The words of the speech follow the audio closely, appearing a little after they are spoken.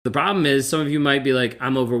The problem is some of you might be like,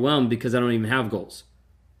 I'm overwhelmed because I don't even have goals.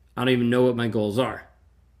 I don't even know what my goals are.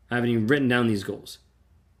 I haven't even written down these goals.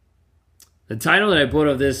 The title that I put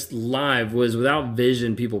of this live was Without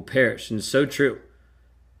Vision, People Perish. And it's so true.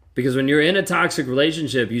 Because when you're in a toxic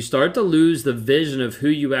relationship, you start to lose the vision of who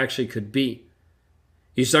you actually could be.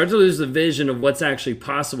 You start to lose the vision of what's actually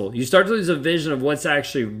possible. You start to lose the vision of what's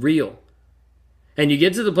actually real. And you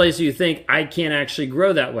get to the place where you think, I can't actually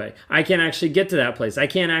grow that way. I can't actually get to that place. I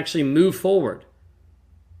can't actually move forward.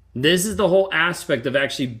 This is the whole aspect of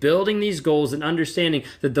actually building these goals and understanding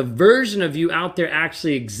that the version of you out there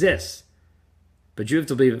actually exists. But you have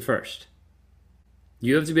to believe it first.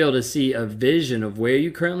 You have to be able to see a vision of where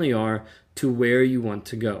you currently are to where you want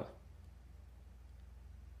to go.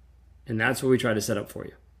 And that's what we try to set up for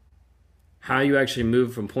you. How you actually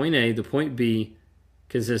move from point A to point B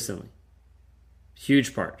consistently.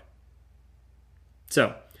 Huge part.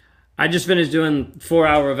 So, I just finished doing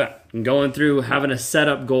 4-hour event and going through having a set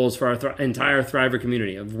up goals for our entire Thriver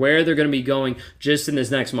community of where they're going to be going just in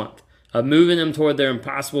this next month, of moving them toward their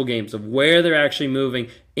impossible games, of where they're actually moving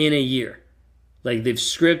in a year. Like they've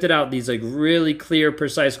scripted out these like really clear,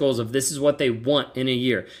 precise goals of this is what they want in a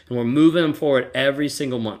year. And we're moving them forward every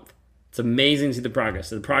single month. It's amazing to see the progress.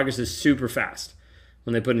 The progress is super fast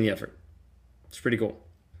when they put in the effort. It's pretty cool.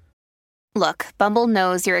 Look, Bumble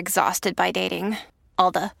knows you're exhausted by dating.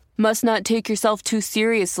 All the must not take yourself too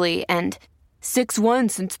seriously and 6'1"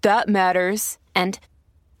 since that matters. And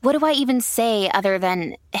what do I even say other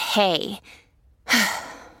than hey?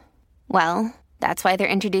 Well, that's why they're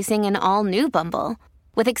introducing an all-new Bumble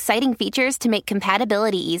with exciting features to make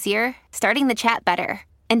compatibility easier, starting the chat better,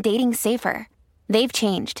 and dating safer. They've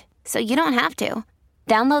changed, so you don't have to.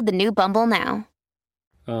 Download the new Bumble now.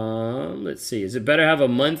 Let's see. Is it better have a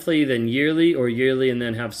monthly than yearly or yearly and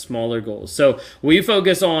then have smaller goals? So we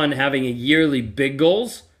focus on having a yearly big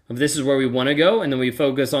goals of this is where we want to go. And then we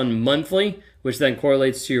focus on monthly, which then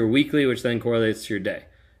correlates to your weekly, which then correlates to your day.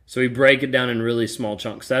 So we break it down in really small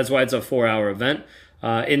chunks. That's why it's a 4-hour event.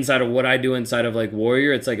 Inside of what I do inside of like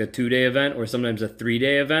Warrior, it's like a 2-day event or sometimes a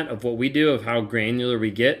 3-day event of what we do, of how granular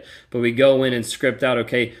we get. But we go in and script out,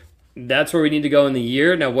 okay, that's where we need to go in the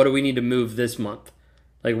year. Now, what do we need to move this month?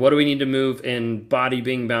 Like, what do we need to move in body,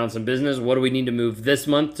 being, balance, and business? What do we need to move this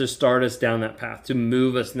month to start us down that path, to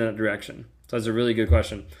move us in that direction? So that's a really good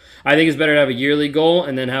question. I think it's better to have a yearly goal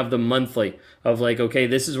and then have the monthly of like, okay,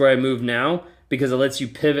 this is where I move now, because it lets you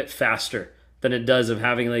pivot faster than it does of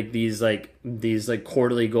having like these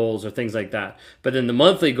quarterly goals or things like that. But then the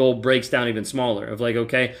monthly goal breaks down even smaller of like,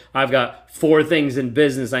 okay, I've got 4 things in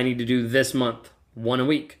business I need to do this month, 1 a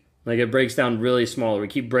week. Like it breaks down really smaller. We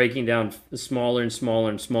keep breaking down smaller and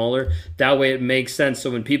smaller and smaller. That way it makes sense.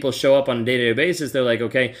 So when people show up on a day-to-day basis, they're like,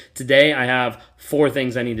 okay, today I have 4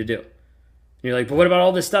 things I need to do. And you're like, but what about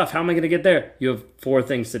all this stuff? How am I going to get there? You have 4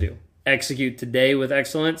 things to do. Execute today with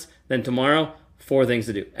excellence. Then tomorrow, 4 things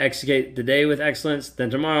to do. Execute today with excellence.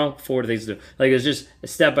 Then tomorrow, 4 things to do. Like it's just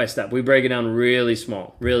step by step. We break it down really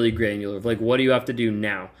small, really granular. Like what do you have to do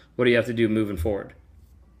now? What do you have to do moving forward?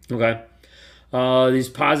 Okay. These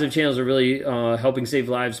positive channels are really helping save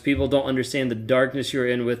lives. People don't understand the darkness you're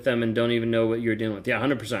in with them and don't even know what you're dealing with. Yeah,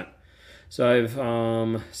 100%. So I've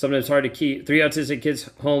sometimes hard to keep 3 autistic kids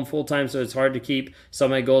home full time, so it's hard to keep some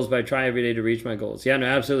of my goals, but I try every day to reach my goals. Yeah, no,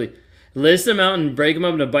 absolutely. List them out and break them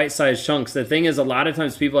up into bite-sized chunks. The thing is, a lot of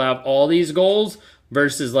times people have all these goals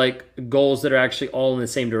versus like goals that are actually all in the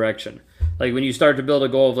same direction. Like when you start to build a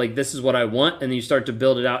goal of like, this is what I want, and then you start to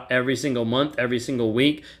build it out every single month, every single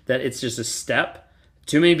week, that it's just a step.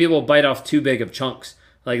 Too many people bite off too big of chunks.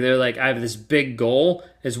 Like they're like, I have this big goal.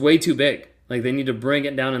 It's way too big. Like they need to bring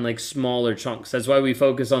it down in like smaller chunks. That's why we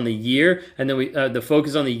focus on the year, and then we the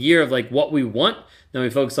focus on the year of like what we want. Then we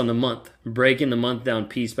focus on the month, breaking the month down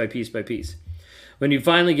piece by piece by piece. When you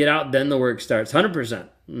finally get out, then the work starts 100%.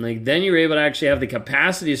 Like then you're able to actually have the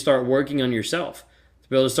capacity to start working on yourself.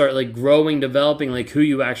 Be able to start like growing, developing like who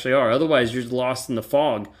you actually are. Otherwise, you're just lost in the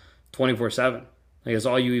fog 24/7. Like that's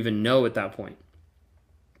all you even know at that point.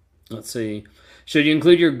 Let's see. Should you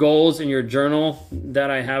include your goals in your journal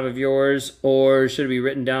that I have of yours, or should it be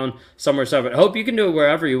written down somewhere separate? I hope you can do it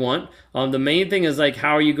wherever you want. The main thing is like,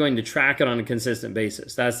 how are you going to track it on a consistent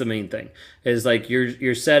basis? That's the main thing. Is like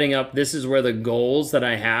you're setting up. This is where the goals that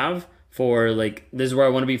I have for like, this is where I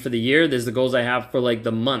want to be for the year. This is the goals I have for like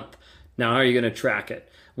the month. Now, how are you going to track it?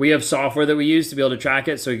 We have software that we use to be able to track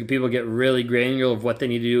it so people get really granular of what they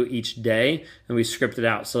need to do each day, and we script it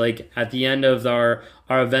out. So like at the end of our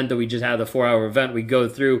event that we just had, the 4-hour event, we go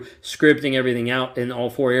through scripting everything out in all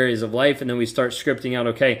 4 areas of life, and then we start scripting out,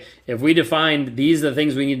 okay, if we defined these are the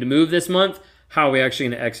things we need to move this month, how are we actually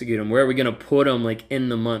going to execute them? Where are we going to put them like in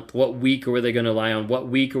the month? What week are they going to lie on? What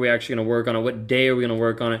week are we actually going to work on it? What day are we going to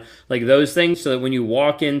work on it? Like those things, so that when you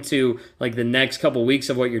walk into like the next couple weeks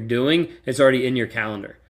of what you're doing, it's already in your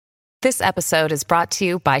calendar. This episode is brought to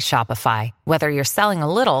you by Shopify. Whether you're selling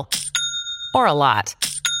a little or a lot,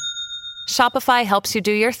 Shopify helps you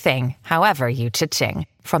do your thing, however you cha-ching.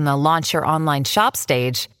 From the launch your online shop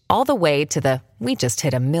stage, all the way to the we just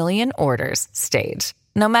hit 1 million orders stage.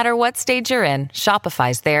 No matter what stage you're in,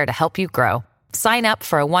 Shopify's there to help you grow. Sign up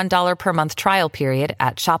for a $1 per month trial period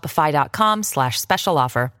at shopify.com/special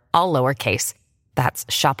offer, all lowercase. That's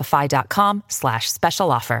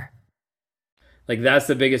shopify.com/special offer. Like that's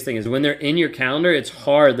the biggest thing, is when they're in your calendar, it's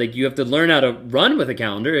hard. Like you have to learn how to run with a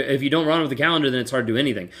calendar. If you don't run with a calendar, then it's hard to do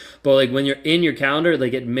anything. But like when you're in your calendar,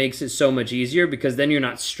 like it makes it so much easier, because then you're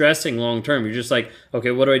not stressing long term. You're just like,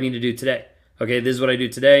 okay, what do I need to do today? Okay, this is what I do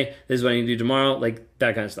today. This is what I need to do tomorrow. Like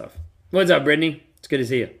that kind of stuff. What's up, Brittany? It's good to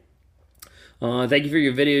see you. Thank you for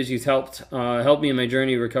your videos. You've helped me in my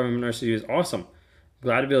journey of recovering from narcissism. It's awesome.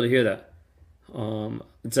 Glad to be able to hear that.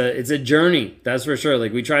 It's a journey, that's for sure.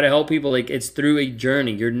 Like we try to help people, like it's through a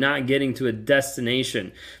journey. You're not getting to a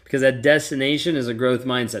destination, because that destination is a growth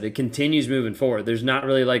mindset. It continues moving forward. There's not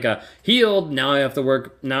really like a healed, now I have to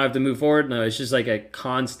work, now I have to move forward. No, it's just like a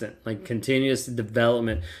constant, like continuous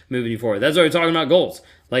development moving you forward. That's why we're talking about goals.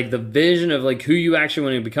 Like the vision of like who you actually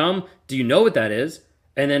want to become. Do you know what that is?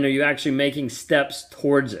 And then are you actually making steps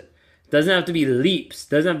towards it? Doesn't have to be leaps,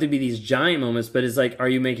 doesn't have to be these giant moments, but it's like, are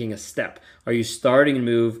you making a step? Are you starting to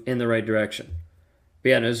move in the right direction? But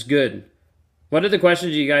yeah, no, it's good. What other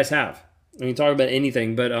questions do you guys have? We can talk about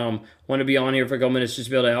anything, but want to be on here for a couple minutes just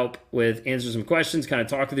to be able to help with answer some questions, kind of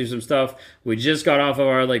talk through some stuff. We just got off of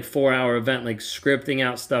our like 4-hour event, like scripting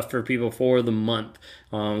out stuff for people for the month,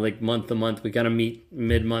 like month to month. We kind of meet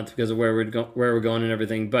mid-month because of where we're going and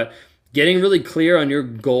everything. But getting really clear on your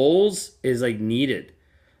goals is like needed.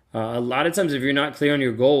 A lot of times if you're not clear on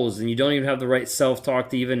your goals, then you don't even have the right self-talk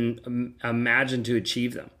to even imagine to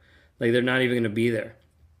achieve them. Like they're not even going to be there.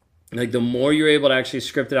 Like the more you're able to actually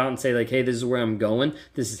script it out and say like, hey, this is where I'm going,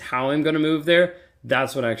 this is how I'm going to move there,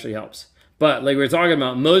 that's what actually helps. But like we were talking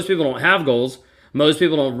about, most people don't have goals. Most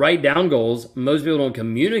people don't write down goals. Most people don't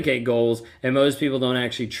communicate goals. And most people don't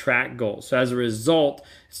actually track goals. So as a result,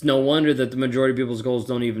 it's no wonder that the majority of people's goals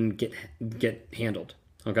don't even get handled.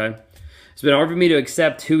 Okay? It's been hard for me to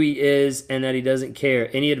accept who he is and that he doesn't care.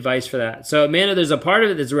 Any advice for that? So, Amanda, there's a part of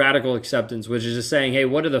it that's radical acceptance, which is just saying, hey,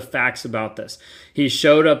 what are the facts about this? He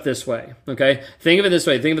showed up this way, okay? Think of it this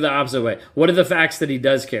way. Think of it the opposite way. What are the facts that he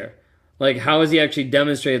does care? Like, how has he actually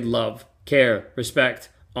demonstrated love, care, respect,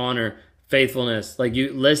 honor, faithfulness? Like,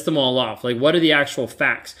 you list them all off. Like, what are the actual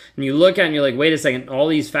facts? And you look at it and you're like, wait a second, all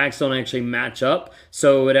these facts don't actually match up,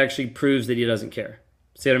 so it actually proves that he doesn't care.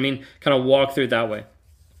 See what I mean? Kind of walk through it that way.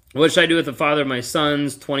 What should I do with the father of my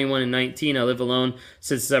sons, 21 and 19? I live alone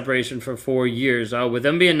since separation for 4 years. With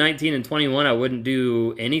them being 19 and 21, I wouldn't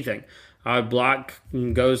do anything. I would block,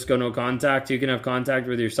 ghost, go no contact. You can have contact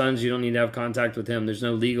with your sons. You don't need to have contact with him. There's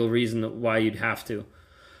no legal reason why you'd have to.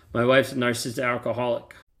 My wife's a narcissistic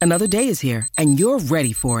alcoholic. Another day is here, and you're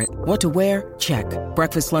ready for it. What to wear? Check.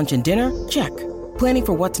 Breakfast, lunch, and dinner? Check. Planning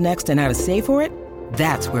for what's next and how to save for it?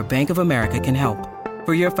 That's where Bank of America can help.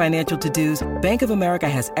 For your financial to-dos, Bank of America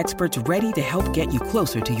has experts ready to help get you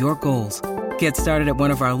closer to your goals. Get started at one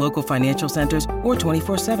of our local financial centers or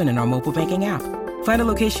 24/7 in our mobile banking app. Find a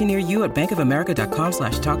location near you at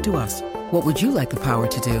bankofamerica.com/talktous. What would you like the power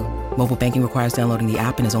to do? Mobile banking requires downloading the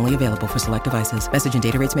app and is only available for select devices. Message and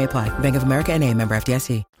data rates may apply. Bank of America N.A., member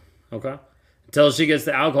FDIC. Okay. Until she gets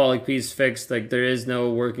the alcoholic piece fixed, like there is no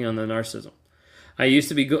working on the narcissism. I used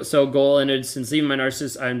to be so goal-ended. Since leaving my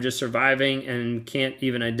narcissist, I'm just surviving and can't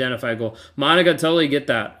even identify a goal. Monica, totally get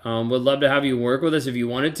that. Would love to have you work with us if you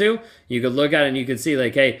wanted to. You could look at it and you could see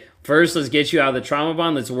like, hey, first let's get you out of the trauma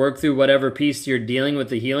bond. Let's work through whatever piece you're dealing with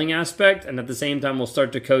the healing aspect. And at the same time, we'll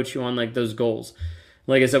start to coach you on like those goals.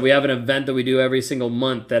 Like I said, we have an event that we do every single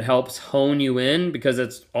month that helps hone you in, because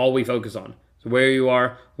that's all we focus on. So where you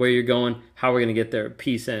are, where you're going, how we're going to get there,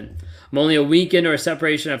 piece in. I'm only a week into our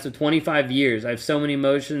separation after 25 years. I have so many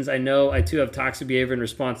emotions. I know I too have toxic behavior in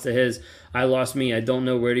response to his. I lost me. I don't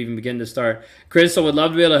know where to even begin to start. Crystal, would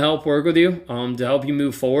love to be able to help work with you to help you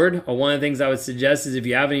move forward. One of the things I would suggest is if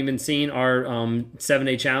you haven't even seen our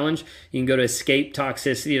 7-day challenge, you can go to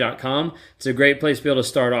escapetoxicity.com. It's a great place to be able to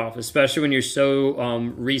start off, especially when you're so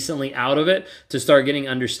recently out of it, to start getting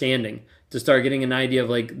understanding, to start getting an idea of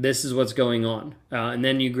like, this is what's going on. And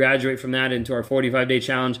then you graduate from that into our 45-day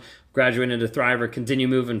challenge, graduate into Thriver, continue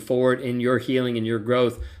moving forward in your healing and your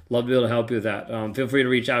growth. Love to be able to help you with that. Feel free to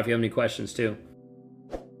reach out if you have any questions too.